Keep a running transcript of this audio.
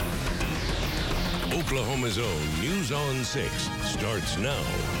Oklahoma's own News on 6 starts now.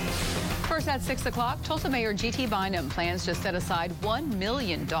 First at 6 o'clock, Tulsa Mayor G.T. Bynum plans to set aside $1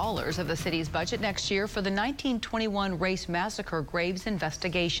 million of the city's budget next year for the 1921 Race Massacre Graves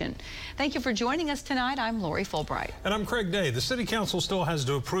investigation. Thank you for joining us tonight. I'm Lori Fulbright. And I'm Craig Day. The City Council still has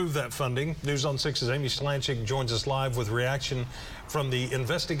to approve that funding. News on 6's Amy Slanchik joins us live with reaction from the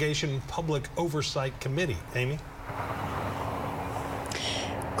Investigation Public Oversight Committee. Amy?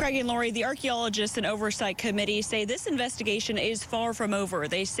 Craig and Lori, the archaeologists and oversight committee say this investigation is far from over.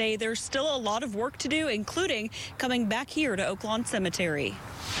 They say there's still a lot of work to do, including coming back here to Oaklawn Cemetery.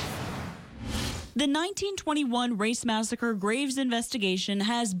 The 1921 Race Massacre Graves investigation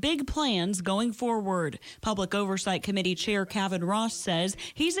has big plans going forward. Public Oversight Committee Chair Kevin Ross says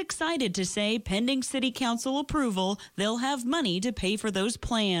he's excited to say, pending City Council approval, they'll have money to pay for those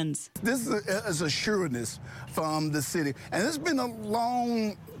plans. This is a sureness from the city, and it's been a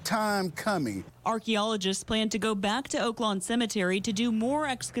long time coming. Archaeologists plan to go back to Oaklawn Cemetery to do more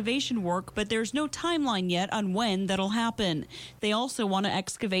excavation work, but there's no timeline yet on when that'll happen. They also want to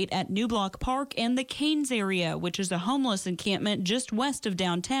excavate at New Block Park and the Canes area, which is a homeless encampment just west of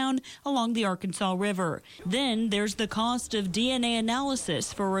downtown along the Arkansas River. Then there's the cost of DNA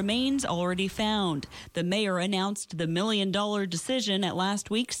analysis for remains already found. The mayor announced the $1 million decision at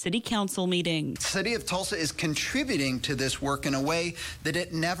last week's City Council meeting. The City of Tulsa is contributing to this work in a way that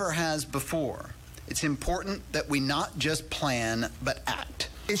it never has before. It's important that we not just plan, but act.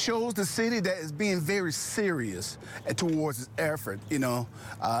 It shows the city that is being very serious towards its effort,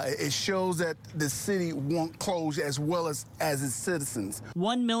 It shows that the city wants closure as well as its citizens.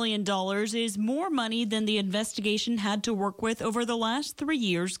 $1 million is more money than the investigation had to work with over the last 3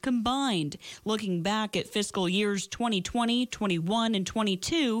 years combined. Looking back at fiscal years 2020, 21, and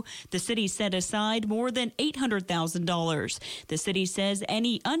 22, the city set aside more than $800,000. The city says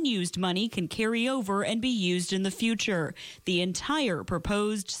any unused money can carry over and be used in the future. The entire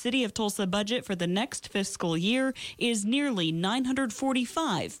proposed City of Tulsa budget for the next fiscal year is nearly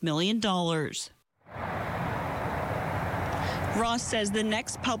 $945 million. Ross says the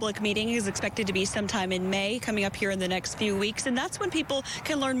next public meeting is expected to be sometime in May, coming up here in the next few weeks, and that's when people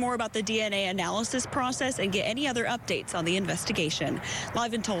can learn more about the DNA analysis process and get any other updates on the investigation.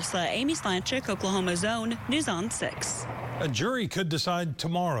 Live in Tulsa, Amy Slanchik, Oklahoma's own News on 6. A jury could decide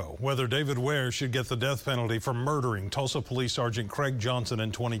tomorrow whether David Ware should get the death penalty for murdering Tulsa Police Sergeant Craig Johnson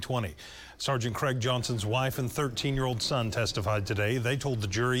in 2020. Sergeant Craig Johnson's wife and 13-year-old son testified today. They told the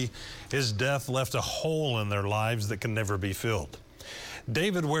jury his death left a hole in their lives that can never be filled.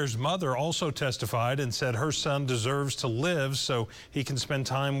 David Ware's mother also testified and said her son deserves to live so he can spend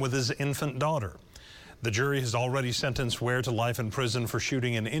time with his infant daughter. The jury has already sentenced Ware to life in prison for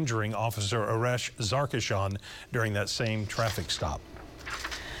shooting and injuring Officer Arash Zarkishan during that same traffic stop.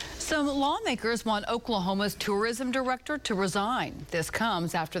 Some lawmakers want Oklahoma's tourism director to resign. This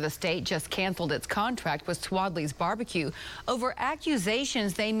comes after the state just canceled its contract with Swadley's Barbecue over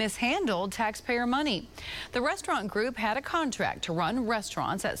accusations they mishandled taxpayer money. The restaurant group had a contract to run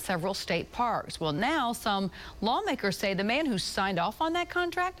restaurants at several state parks. Well, now some lawmakers say the man who signed off on that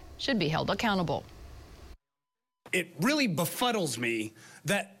contract should be held accountable. It really befuddles me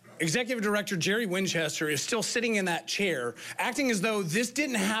that Executive Director Jerry Winchester is still sitting in that chair, acting as though this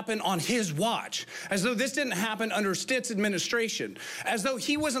didn't happen on his watch, as though this didn't happen under Stitt's administration, as though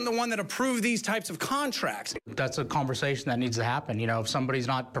he wasn't the one that approved these types of contracts. That's a conversation that needs to happen. If somebody's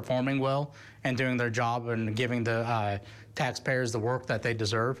not performing well and doing their job and giving the taxpayers the work that they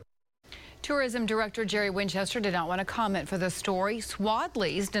deserve. Tourism Director Jerry Winchester did not want to comment for the story.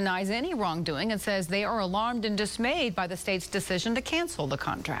 Swadley's denies any wrongdoing and says they are alarmed and dismayed by the state's decision to cancel the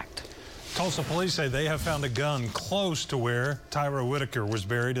contract. Tulsa police say they have found a gun close to where Tyra Whitaker was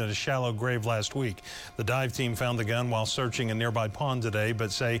buried in a shallow grave last week. The dive team found the gun while searching a nearby pond today,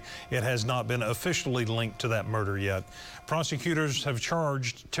 but say it has not been officially linked to that murder yet. Prosecutors have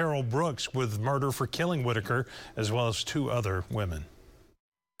charged Terrell Brooks with murder for killing Whitaker, as well as 2 other women.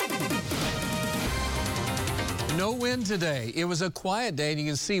 No wind today. It was a quiet day, and you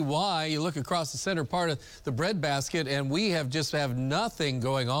can see why. You look across the center part of the breadbasket, and we have nothing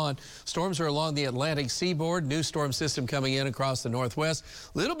going on. Storms are along the Atlantic seaboard. New storm system coming in across the northwest.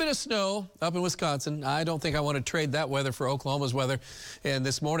 Little bit of snow up in Wisconsin. I don't think I want to trade that weather for Oklahoma's weather. And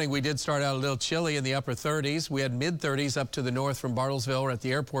this morning we did start out a little chilly in the upper 30s. We had mid-30s up to the north from Bartlesville. We're at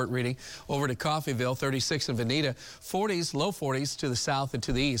the airport reading over to Coffeyville, 36 in Veneta, 40s, low 40s to the south and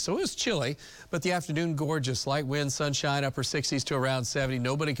to the east. So it was chilly, but the afternoon gorgeous light. light winds, sunshine, upper 60s to around 70.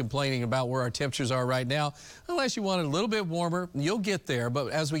 Nobody complaining about where our temperatures are right now, unless you want it a little bit warmer. You'll get there,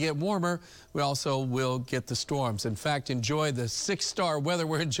 but as we get warmer, we also will get the storms. In fact, enjoy the 6-star weather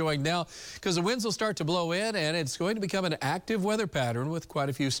we're enjoying now, because the winds will start to blow in, and it's going to become an active weather pattern with quite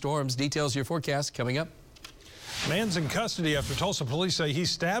a few storms. Details of your forecast coming up. Man's in custody after Tulsa police say he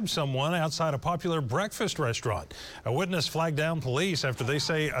stabbed someone outside a popular breakfast restaurant. A witness flagged down police after they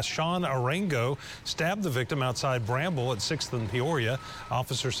say Ashan Arango stabbed the victim outside Bramble at 6th and Peoria.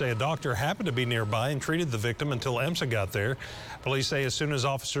 Officers say a doctor happened to be nearby and treated the victim until EMSA got there. Police say as soon as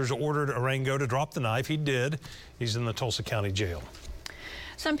officers ordered Arango to drop the knife, he did. He's in the Tulsa County Jail.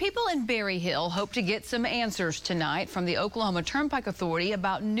 Some people in Berry Hill hope to get some answers tonight from the Oklahoma Turnpike Authority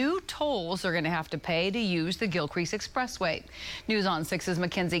about new tolls they're going to have to pay to use the Gilcrease Expressway. News on 6's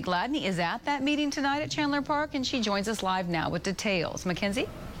Mackenzie Gladney is at that meeting tonight at Chandler Park, and she joins us live now with details. Mackenzie?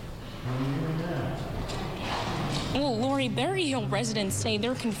 Well, Lori, Berry Hill residents say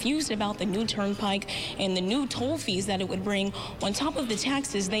they're confused about the new turnpike and the new toll fees that it would bring on top of the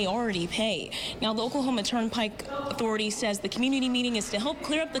taxes they already pay. Now, the Oklahoma Turnpike Authority says the community meeting is to help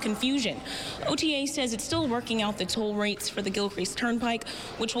clear up the confusion. OTA says it's still working out the toll rates for the Gilcrease Turnpike,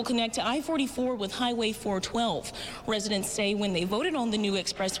 which will connect to I-44 with Highway 412. Residents say when they voted on the new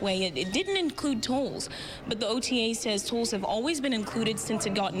expressway, it didn't include tolls, but the OTA says tolls have always been included since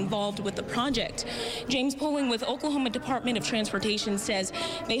it got involved with the project. James Poling with Oklahoma Department of Transportation says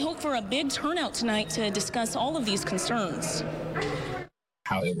they hope for a big turnout tonight to discuss all of these concerns.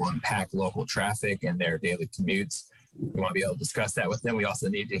 How it will impact local traffic and their daily commutes. We want to be able to discuss that with them. We also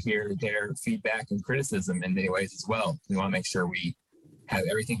need to hear their feedback and criticism in many ways as well. We want to make sure we have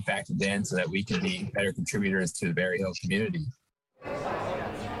everything factored in so that we can be better contributors to the Berry Hill community.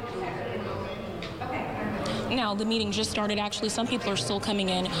 Now, the meeting just started. Actually, some people are still coming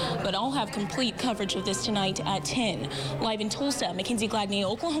in, but I'll have complete coverage of this tonight at 10. Live in Tulsa, Mackenzie Gladney,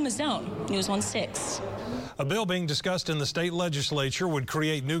 Oklahoma Zone, News on 6. A bill being discussed in the state legislature would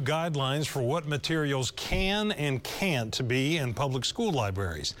create new guidelines for what materials can and can't be in public school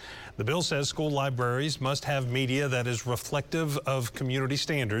libraries. The bill says school libraries must have media that is reflective of community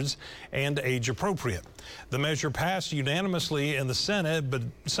standards and age appropriate. The measure passed unanimously in the Senate, but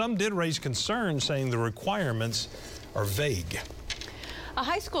some did raise concerns, saying the requirements are vague. A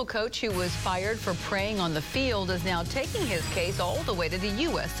high school coach who was fired for praying on the field is now taking his case all the way to the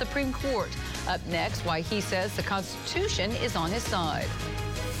U.S. Supreme Court. Up next, why he says the Constitution is on his side.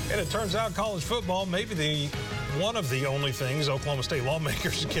 And it turns out college football may be one of the only things Oklahoma State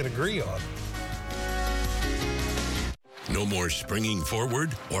lawmakers can agree on. No more springing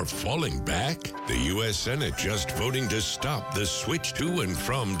forward or falling back. The U.S. Senate just voting to stop the switch to and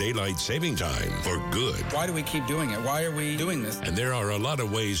from daylight saving time for good. Why do we keep doing it? Why are we doing this? And there are a lot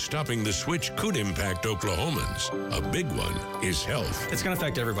of ways stopping the switch could impact Oklahomans. A big one is health. It's going to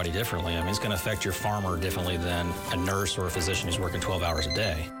affect everybody differently. I mean, it's going to affect your farmer differently than a nurse or a physician who's working 12 hours a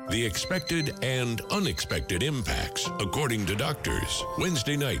day. The expected and unexpected impacts, according to doctors.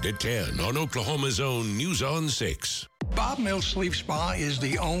 Wednesday night at 10 on Oklahoma's own News on 6. Bob Mills Sleep Spa is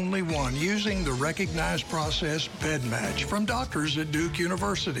the only one using the recognized process BedMatch from doctors at Duke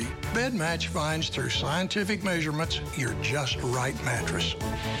University. BedMatch finds through scientific measurements your just right mattress.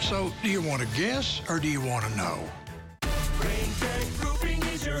 So, do you want to guess or do you want to know? Rain-Tech Roofing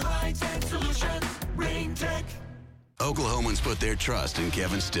is your high-tech solution. Rain-Tech. Oklahomans put their trust in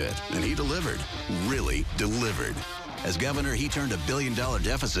Kevin Stitt, and he delivered. Really delivered. As governor, he turned $1 billion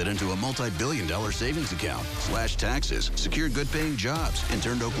deficit into a multi-billion-dollar savings account, slashed taxes, secured good-paying jobs, and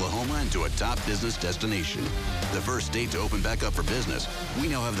turned Oklahoma into a top business destination. The first state to open back up for business, we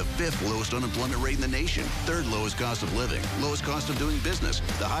now have the 5th lowest unemployment rate in the nation, 3rd lowest cost of living, lowest cost of doing business,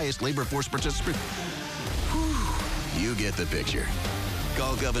 the highest labor force participation. Whew, you get the picture.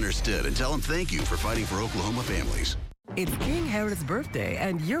 Call Governor Stitt and tell him thank you for fighting for Oklahoma families. It's King Herod's birthday,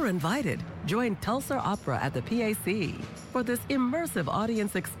 and you're invited. Join Tulsa Opera at the PAC for this immersive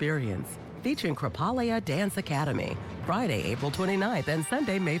audience experience featuring Kripalia Dance Academy, Friday, April 29th and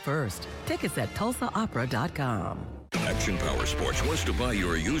Sunday, May 1st. Tickets at tulsaopera.com. Action Power Sports wants to buy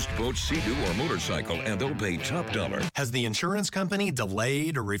your used boat, Sea-Doo, or motorcycle, and they'll pay top dollar. Has the insurance company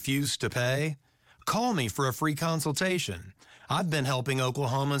delayed or refused to pay? Call me for a free consultation. I've been helping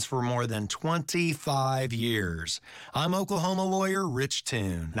Oklahomans for more than 25 years. I'm Oklahoma lawyer Rich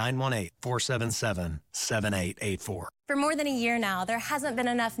Toon, 918-477-7884. For more than a year now, there hasn't been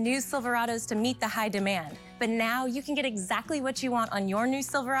enough new Silverados to meet the high demand. But now you can get exactly what you want on your new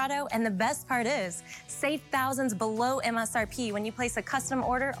Silverado, and the best part is, save thousands below MSRP when you place a custom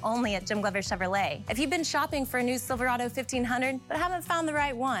order only at Jim Glover Chevrolet. If you've been shopping for a new Silverado 1500 but haven't found the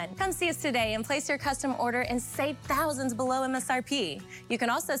right one, come see us today and place your custom order and save thousands below MSRP. You can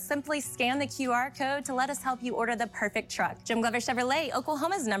also simply scan the QR code to let us help you order the perfect truck. Jim Glover Chevrolet,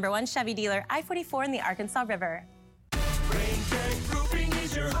 Oklahoma's #1 Chevy dealer, I-44 in the Arkansas River. Rain-Tech Roofing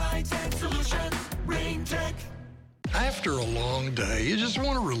is your high-tech solution. Rain-Tech. After a long day, you just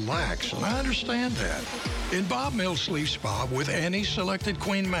want to relax, and I understand that. In Bob Mills Sleep Spa with Annie's Selected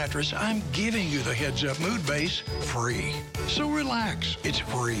Queen Mattress, I'm giving you the Heads Up Mood Base free. So relax. It's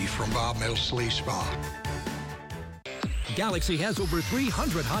free from Bob Mills Sleep Spa. Galaxy has over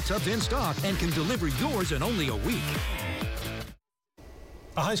 300 hot tubs in stock and can deliver yours in only a week.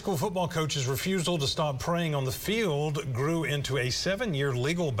 A high school football coach's refusal to stop praying on the field grew into a 7-year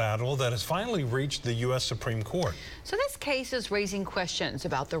legal battle that has finally reached the U.S. Supreme Court. So this case is raising questions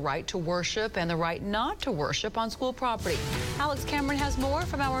about the right to worship and the right not to worship on school property. Alex Cameron has more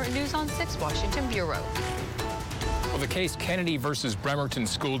from our News on 6 Washington Bureau. Well, the case Kennedy versus Bremerton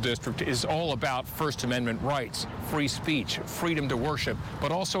School District is all about First Amendment rights, free speech, freedom to worship,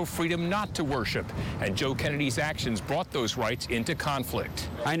 but also freedom not to worship. And Joe Kennedy's actions brought those rights into conflict.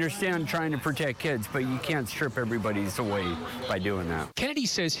 I understand trying to protect kids, but you can't strip everybody's away by doing that. Kennedy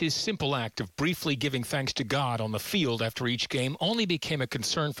says his simple act of briefly giving thanks to God on the field after each game only became a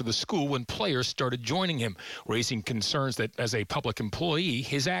concern for the school when players started joining him, raising concerns that as a public employee,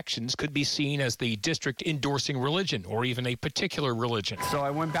 his actions could be seen as the district endorsing religion or even a particular religion. So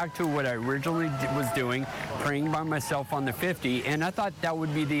I went back to what I originally was doing, praying by myself on the 50, and I thought that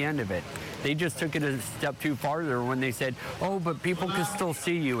would be the end of it. They just took it a step too farther when they said, oh, but people can still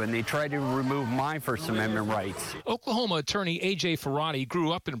see you, and they tried to remove my First Amendment rights. Oklahoma attorney A.J. Ferrati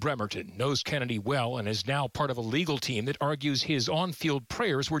grew up in Bremerton, knows Kennedy well, and is now part of a legal team that argues his on-field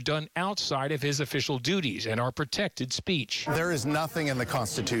prayers were done outside of his official duties and are protected speech. There is nothing in the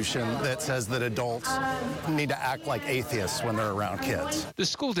Constitution that says that adults need to act like atheists when they're around kids. The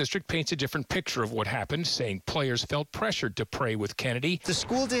school district paints a different picture of what happened, saying players felt pressured to pray with Kennedy. The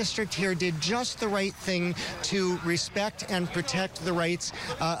school district here did just the right thing to respect and protect the rights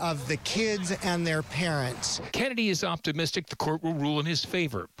of the kids and their parents. Kennedy is optimistic the court will rule in his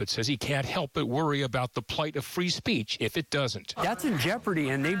favor, but says he can't help but worry about the plight of free speech if it doesn't. That's in jeopardy,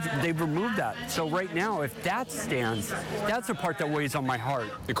 and they've removed that. So right now, if that stands, that's the part that weighs on my heart.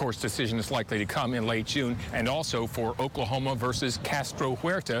 The court's decision is likely to come in late June, and also for Oklahoma versus Castro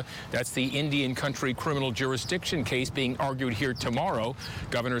Huerta. That's the Indian country criminal jurisdiction case being argued here tomorrow.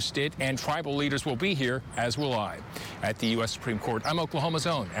 Governor Stitt and tribal leaders will be here, as will I. At the U.S. Supreme Court, I'm Oklahoma's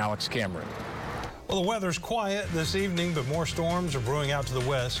own Alex Cameron. Well, the weather's quiet this evening, but more storms are brewing out to the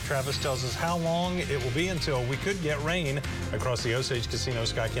west. Travis tells us how long it will be until we could get rain across the Osage Casino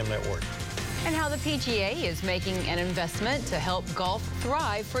Skycam network. And how the PGA is making an investment to help golf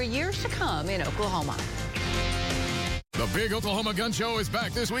thrive for years to come in Oklahoma. The Big Oklahoma Gun Show is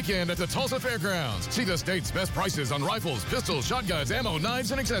back this weekend at the Tulsa Fairgrounds. See the state's best prices on rifles, pistols, shotguns, ammo, knives,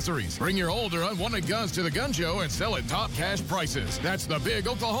 and accessories. Bring your old or unwanted guns to the gun show and sell at top cash prices. That's the Big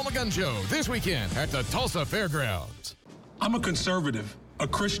Oklahoma Gun Show this weekend at the Tulsa Fairgrounds. I'm a conservative, a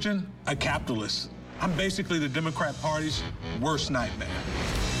Christian, a capitalist. I'm basically the Democrat Party's worst nightmare.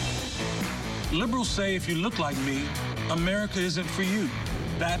 Liberals say if you look like me, America isn't for you.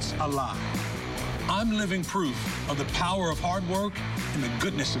 That's a lie. I'm living proof of the power of hard work and the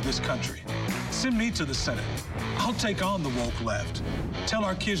goodness of this country. Send me to the Senate. I'll take on the woke left, tell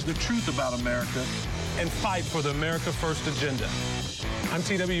our kids the truth about America, and fight for the America First agenda. I'm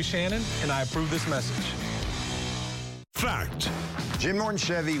T.W. Shannon, and I approve this message. Fact. Jim Norton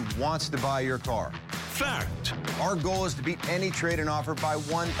Chevy wants to buy your car. Fact. Our goal is to beat any trade-in offer by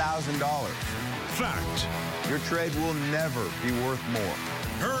 $1,000. Fact. Your trade will never be worth more.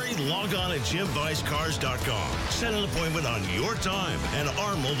 Hurry, log on at JimBuysCars.com. Set an appointment on your time, and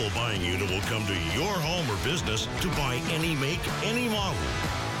our mobile buying unit will come to your home or business to buy any make, any model.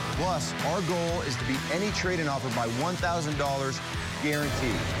 Plus, our goal is to beat any trade-in offer by $1,000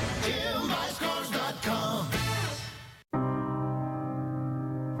 guaranteed. JimBuysCars.com.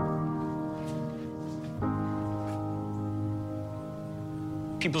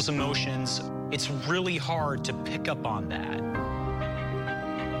 People's emotions, it's really hard to pick up on that.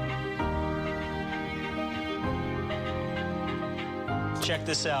 Check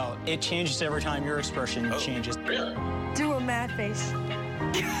this out. It changes every time your expression changes. Really? Do a mad face.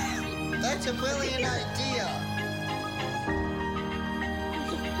 That's a brilliant idea.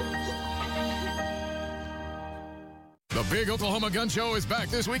 Big Oklahoma Gun Show is back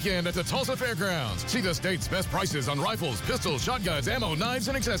this weekend at the Tulsa Fairgrounds. See the state's best prices on rifles, pistols, shotguns, ammo, knives,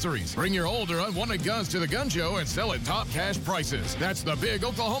 and accessories. Bring your old or unwanted guns to the gun show and sell at top cash prices. That's the Big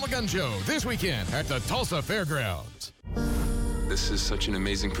Oklahoma Gun Show this weekend at the Tulsa Fairgrounds. This is such an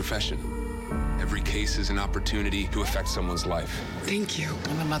amazing profession. Every case is an opportunity to affect someone's life. Thank you.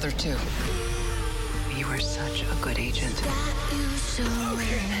 I'm a mother, too. You were such a good agent.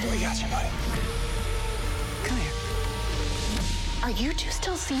 Okay, we got you, buddy. Come here. Are you two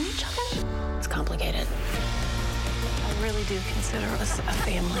still seeing each other? It's complicated. I really do consider us a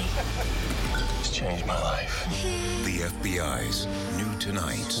family. It's changed my life. The FBI's new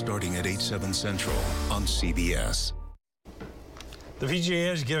tonight, starting at 8/7 Central on CBS. The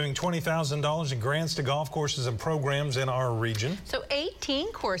PGA is giving $20,000 in grants to golf courses and programs in our region. So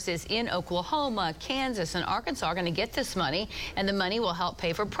 18 courses in Oklahoma, Kansas, and Arkansas are going to get this money, and the money will help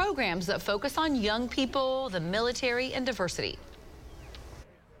pay for programs that focus on young people, the military, and diversity.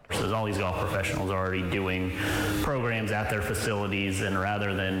 So all these golf professionals are already doing programs at their facilities, and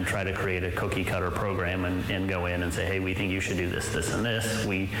rather than try to create a cookie cutter program and go in and say, hey, we think you should do this, this, and this,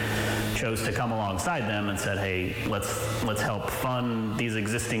 we chose to come alongside them and said, hey, let's help fund these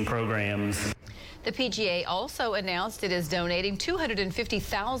existing programs. The PGA also announced it is donating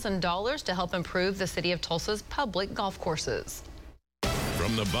 $250,000 to help improve the city of Tulsa's public golf courses.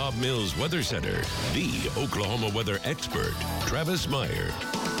 From the Bob Mills Weather Center, the Oklahoma weather expert, Travis Meyer.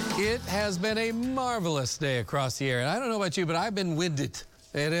 It has been a marvelous day across the area. And I don't know about you, but I've been winded.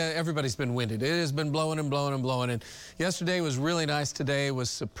 Everybody's been winded. It has been blowing and blowing and blowing. And yesterday was really nice. Today was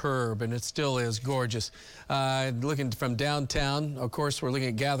superb, and it still is gorgeous. Looking from downtown, of course, we're looking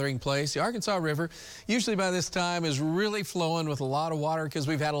at Gathering Place. The Arkansas River, usually by this time, is really flowing with a lot of water because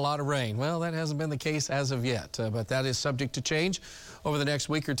we've had a lot of rain. Well, that hasn't been the case as of yet, but that is subject to change over the next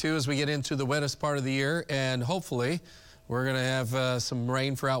week or two as we get into the wettest part of the year, and hopefully we're going to have some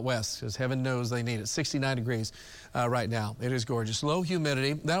rain for out west, because heaven knows they need it. 69 degrees right now. It is gorgeous. Low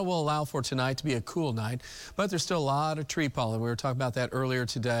humidity. That will allow for tonight to be a cool night, but there's still a lot of tree pollen. We were talking about that earlier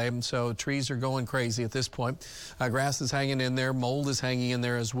today, so trees are going crazy at this point. Grass is hanging in there. Mold is hanging in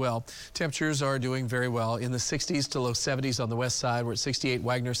there as well. Temperatures are doing very well. In the 60s to low 70s on the west side. We're at 68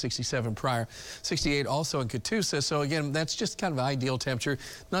 Wagner, 67 Pryor, 68 also in Catoosa. So again, that's just kind of an ideal temperature.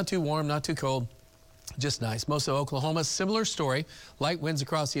 Not too warm, not too cold. Just nice. Most of Oklahoma, similar story. Light winds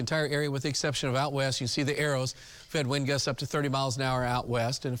across the entire area with the exception of out west. You see the arrows. We've had wind gusts up to 30 miles an hour out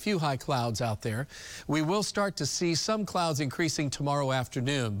west and a few high clouds out there. We will start to see some clouds increasing tomorrow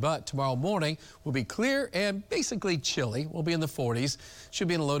afternoon, but tomorrow morning will be clear and basically chilly. We'll be in the 40s. Should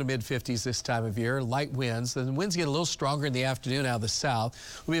be in the low to mid 50s this time of year. Light winds. The winds get a little stronger in the afternoon out of the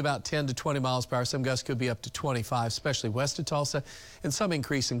south. Will be about 10 to 20 miles per hour. Some gusts could be up to 25, especially west of Tulsa, and some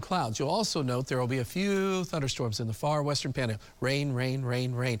increase in clouds. You'll also note there will be a few thunderstorms in the far western panhandle. Rain, rain,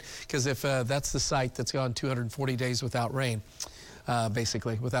 rain, rain. Because if that's the site that's gone 240 days without rain,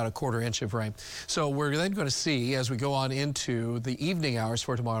 basically without a quarter inch of rain. So we're then going to see, as we go on into the evening hours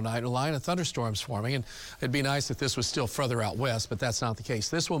for tomorrow night, a line of thunderstorms forming. And it'd be nice if this was still further out west, but that's not the case.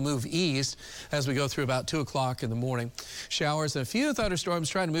 This will move east as we go through about 2 o'clock in the morning. Showers and a few thunderstorms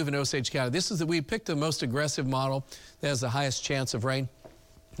trying to move in Osage County. This is that we picked the most aggressive model that has the highest chance of rain.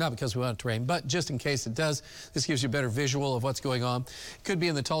 Not because we want it to rain, but just in case it does, this gives you a better visual of what's going on. Could be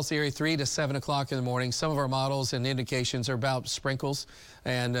in the Tulsa area 3 to 7 o'clock in the morning. Some of our models and indications are about sprinkles,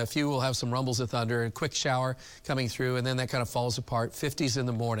 and a few will have some rumbles of thunder, a quick shower coming through, and then that kind of falls apart. 50s in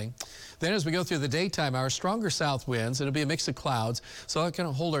the morning. Then as we go through the daytime hours, stronger south winds. It'll be a mix of clouds, so that can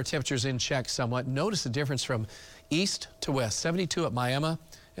hold our temperatures in check somewhat. Notice the difference from east to west. 72 at Miami.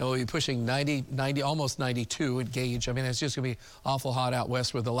 And we'll be pushing 90, almost 92 at Gage. I mean, it's just going to be awful hot out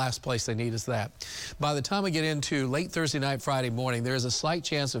west, where the last place they need is that. By the time we get into late Thursday night, Friday morning, there is a slight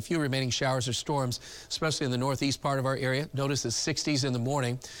chance of a few remaining showers or storms, especially in the northeast part of our area. Notice the 60s in the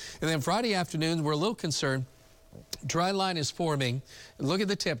morning. And then Friday afternoon, we're a little concerned. Dry line is forming. Look at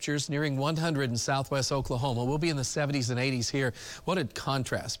the temperatures nearing 100 in southwest Oklahoma. We'll be in the 70s and 80s here. What a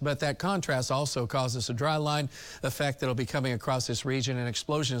contrast. But that contrast also causes a dry line effect that will be coming across this region, an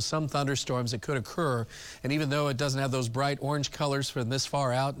explosion of some thunderstorms that could occur. And even though it doesn't have those bright orange colors from this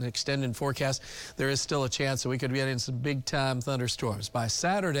far out and extended forecast, there is still a chance that we could be getting some big-time thunderstorms. By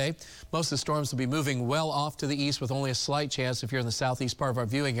Saturday, most of the storms will be moving well off to the east, with only a slight chance if you're in the southeast part of our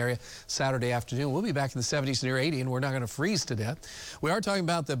viewing area. Saturday afternoon, we'll be back in the 70s near 80, and we're not going to freeze to death. We are talking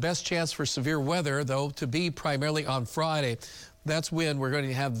about the best chance for severe weather, though, to be primarily on Friday. That's when we're going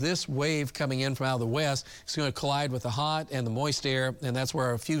to have this wave coming in from out of the west. It's going to collide with the hot and the moist air, and that's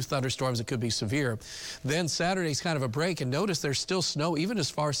where a few thunderstorms that could be severe. Then Saturday's kind of a break, and notice there's still snow even as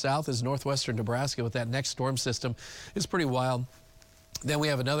far south as northwestern Nebraska with that next storm system. It's pretty wild. Then we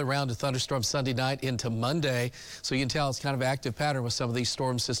have another round of thunderstorms Sunday night into Monday, so you can tell it's kind of an active pattern with some of these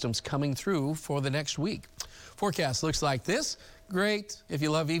storm systems coming through for the next week. Forecast looks like this. Great if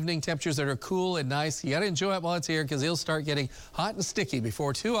you love evening temperatures that are cool and nice. You got to enjoy it while it's here because it'll start getting hot and sticky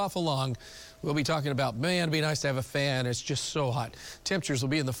before too awful long. We'll be talking about, man, it'd be nice to have a fan. It's just so hot. Temperatures will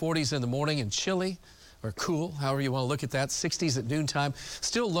be in the 40s in the morning and chilly or cool, however you want to look at that. 60s at noontime.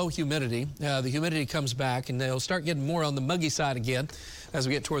 Still low humidity. The humidity comes back, and they'll start getting more on the muggy side again as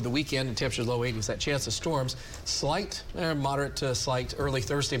we get toward the weekend, and temperatures low 80s. That chance of storms, slight, moderate to slight early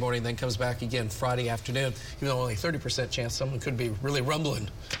Thursday morning, then comes back again Friday afternoon. Even though only 30% chance, someone could be really rumbling.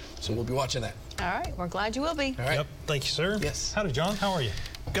 So we'll be watching that. All right, we're glad you will be. All right. Yep. Thank you, sir. Yes. Howdy, John. How are you?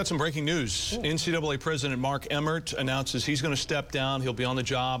 Got some breaking news. NCAA President Mark Emmert announces he's going to step down. He'll be on the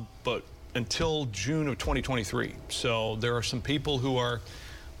job, but until June of 2023. So there are some people who are,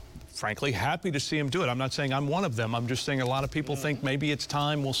 frankly, happy to see him do it. I'm not saying I'm one of them. I'm just saying a lot of people think maybe it's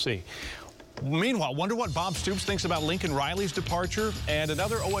time. We'll see. Meanwhile, wonder what Bob Stoops thinks about Lincoln Riley's departure, and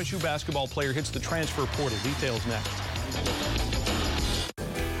another OSU basketball player hits the transfer portal. Details next.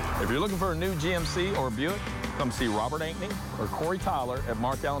 If you're looking for a new GMC or Buick, come see Robert Ankney or Corey Tyler at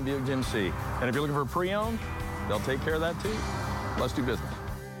Mark Allen Buick GMC. And if you're looking for a pre-owned, they'll take care of that too. Let's do business.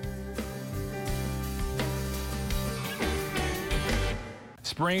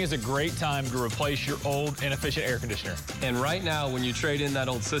 Spring is a great time to replace your old inefficient air conditioner. And right now, when you trade in that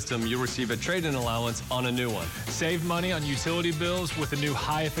old system, you'll receive a trade-in allowance on a new one. Save money on utility bills with a new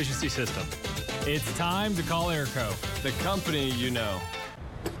high-efficiency system. It's time to call Airco, the company you know.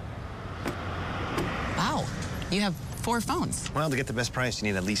 Wow, you have 4 phones. Well, to get the best price, you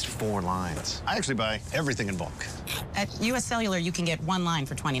need at least 4 lines. I actually buy everything in bulk. At US Cellular, you can get 1 line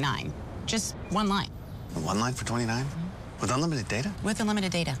for $29. Just 1 line. 1 line for $29? With unlimited data? With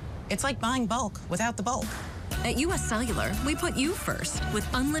unlimited data. It's like buying bulk without the bulk. At US Cellular, we put you first with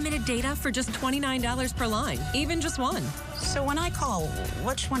unlimited data for just $29 per line, even just 1. So when I call,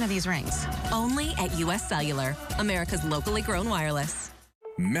 which one of these rings? Only at US Cellular, America's locally grown wireless.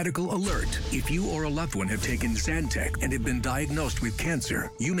 Medical alert. If you or a loved one have taken Zantac and have been diagnosed with cancer,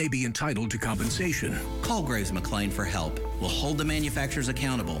 you may be entitled to compensation. Call Graves McLean for help. We'll hold the manufacturers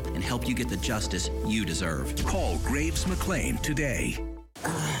accountable and help you get the justice you deserve. Call Graves McLean today.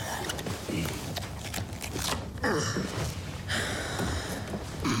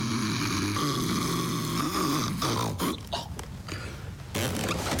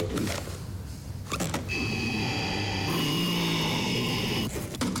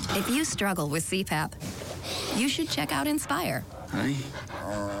 If you struggle with CPAP, you should check out Inspire. Hi.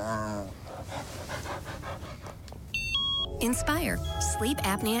 Inspire, sleep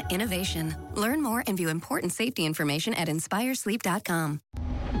apnea innovation. Learn more and view important safety information at inspiresleep.com.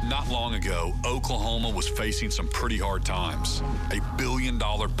 Not long ago, Oklahoma was facing some pretty hard times. A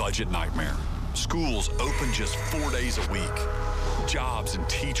billion-dollar budget nightmare. Schools open just 4 days a week. Jobs and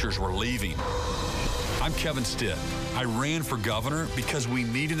teachers were leaving. I'm Kevin Stitt. I ran for governor because we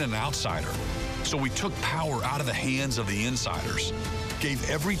needed an outsider. So we took power out of the hands of the insiders, gave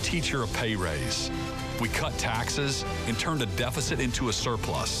every teacher a pay raise. We cut taxes and turned a deficit into a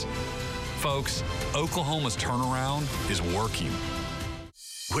surplus. Folks, Oklahoma's turnaround is working.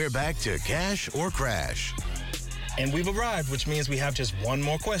 We're back to Cash or Crash. And we've arrived, which means we have just one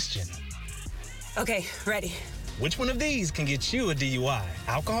more question. Okay, ready. Which one of these can get you a DUI?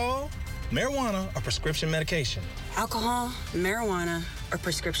 Alcohol, marijuana, or prescription medication? Alcohol, marijuana, or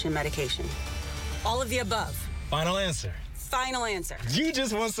prescription medication? All of the above. Final answer. Final answer. You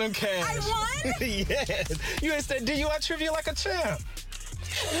just won some cash. I won? Yes. You asked that DUI trivia like a champ.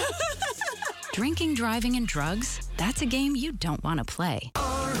 Drinking, driving, and drugs? That's a game you don't want to play.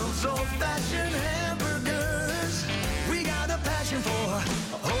 Arnold's old-fashioned hamburgers. We got a passion for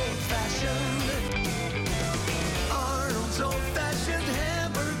old-fashioned. Arnold's old-fashioned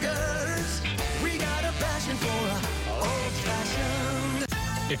hamburgers. We got a passion for old-fashioned.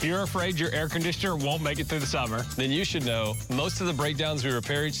 If you're afraid your air conditioner won't make it through the summer, Then you should know most of the breakdowns we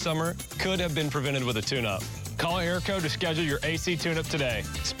repair each summer could have been prevented with a tune-up. call Airco to schedule your AC tune-up today.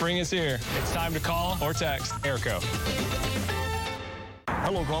 Spring is here. It's time to call or text Airco.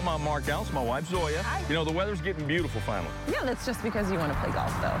 Hello, Oklahoma. I'm Mark Allen. My wife, Zoya. Hi. You know, the weather's getting beautiful finally. Yeah, that's just because you want to play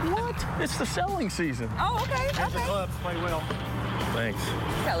golf, though. What? It's the selling season. Oh, okay. The clubs play well. Thanks.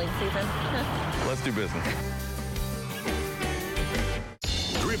 Selling season. Let's do business.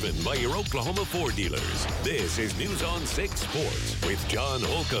 driven by your Oklahoma Ford dealers. This is News on 6 Sports with John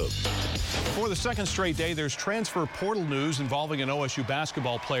Holcomb. For the second straight day, there's transfer portal news involving an OSU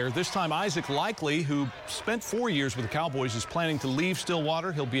basketball player. This time, Isaac Likely, who spent 4 years with the Cowboys, is planning to leave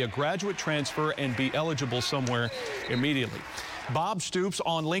Stillwater. He'll be a graduate transfer and be eligible somewhere immediately. Bob Stoops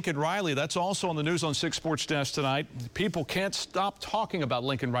on Lincoln Riley. That's also on the News on 6 Sports desk tonight. People can't stop talking about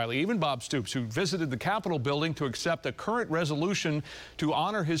Lincoln Riley. Even Bob Stoops, who visited the Capitol building to accept a current resolution to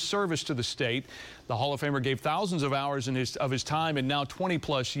honor his service to the state. The Hall of Famer gave thousands of hours of his time in now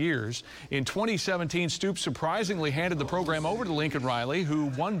 20-plus years. In 2017, Stoops surprisingly handed the program over to Lincoln Riley, who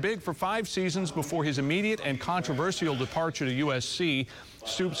won big for 5 seasons before his immediate and controversial departure to USC.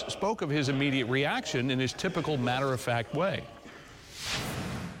 Stoops spoke of his immediate reaction in his typical matter-of-fact way.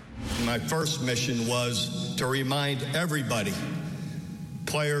 My first mission was to remind everybody,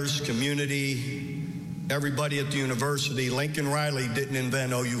 players, community, everybody at the university, Lincoln Riley didn't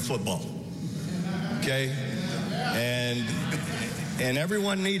invent OU football, okay? And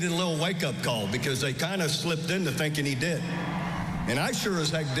everyone needed a little wake-up call because they kind of slipped into thinking he did. And I sure as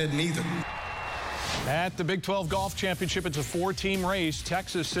heck didn't either. At the Big 12 Golf Championship, it's a 4-team race.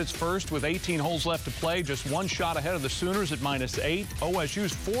 Texas sits first with 18 holes left to play, just 1 shot ahead of the Sooners at -8.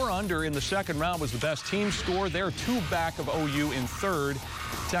 OSU's 4 under in the second round was the best team score. They're 2 back of OU in third.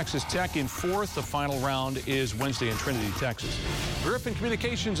 Texas Tech in 4th. The final round is Wednesday in Trinity, Texas. Griffin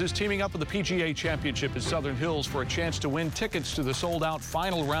Communications is teaming up with the PGA Championship at Southern Hills for a chance to win tickets to the sold-out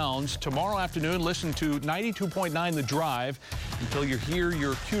final rounds. Tomorrow afternoon, listen to 92.9 The Drive until you hear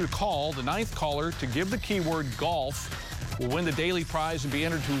your cue to call. The 9th caller to give the keyword golf will win the daily prize and be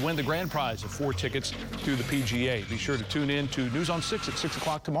entered to win the grand prize of 4 tickets to the PGA. Be sure to tune in to News on 6 at 6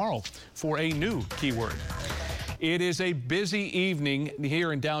 o'clock tomorrow for a new keyword. It is a busy evening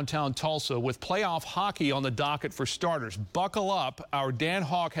here in downtown Tulsa with playoff hockey on the docket for starters. Buckle up. Our Dan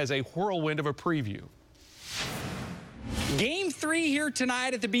Hawk has a whirlwind of a preview. Game 3 here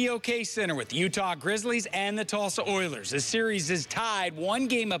tonight at the BOK Center with the Utah Grizzlies and the Tulsa Oilers. The series is tied 1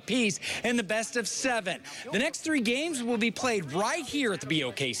 game apiece in the best of 7. The next 3 games will be played right here at the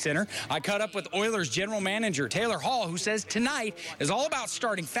BOK Center. I caught up with Oilers general manager Taylor Hall, who says tonight is all about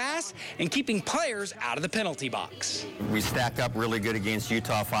starting fast and keeping players out of the penalty box. We stacked up really good against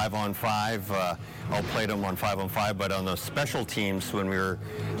Utah 5-on-5. Outplayed them on 5-on-5, but on the special teams when we were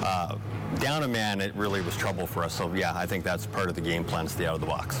down a man, it really was trouble for us. So, yeah, I think that's part of the game plan, stay out of the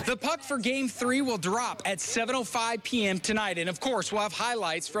box. The puck for Game 3 will drop at 7:05 p.m. tonight. And, of course, we'll have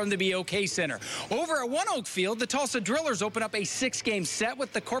highlights from the BOK Center. Over at One Oak Field, the Tulsa Drillers open up a 6-game set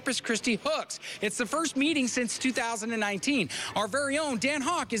with the Corpus Christi Hooks. It's the first meeting since 2019. Our very own Dan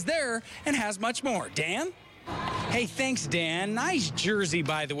Hawk is there and has much more. Dan? Hey, thanks, Dan. Nice jersey,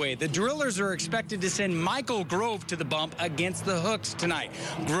 by the way. The Drillers are expected to send Michael Grove to the bump against the Hooks tonight.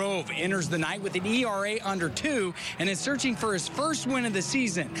 Grove enters the night with an ERA under 2 and is searching for his first win of the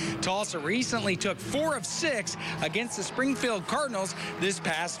season. Tulsa recently took 4 of 6 against the Springfield Cardinals this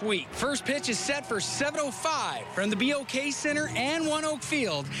past week. First pitch is set for 7:05 from the BOK Center and One Oak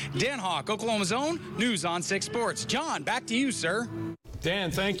Field. Dan Hawk, Oklahoma's own News on 6 Sports. John, back to you, sir.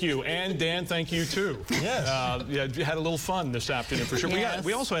 Dan, thank you. And Dan, thank you, too. Yes. Yeah, you had a little fun this afternoon, for sure. Yes.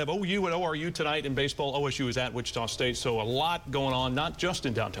 We also have OU and ORU tonight in baseball. OSU is at Wichita State, so a lot going on, not just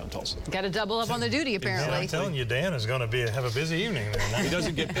in downtown Tulsa. Got to double up on the duty, apparently. I'm telling you, Dan is going to have a busy evening there. He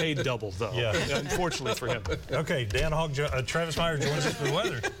doesn't get paid double, though. Yeah. Unfortunately for him. Okay, Dan Hogg, Travis Meyer joins us for the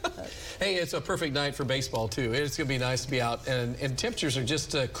weather. Hey, it's a perfect night for baseball, too. It's going to be nice to be out, and temperatures are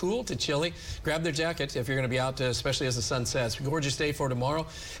just cool to chilly. Grab their jacket if you're going to be out, especially as the sun sets. Gorgeous day for tomorrow.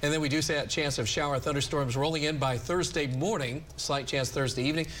 And then we do see that chance of shower thunderstorms rolling in by Thursday morning, slight chance Thursday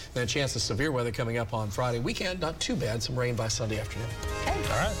evening, and a chance of severe weather coming up on Friday weekend. Not too bad. Some rain by Sunday afternoon. Okay.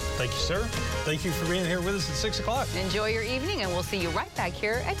 All right. Thank you, sir. Thank you for being here with us at 6 o'clock. Enjoy your evening, and we'll see you right back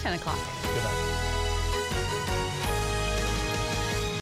here at 10 o'clock. Good night.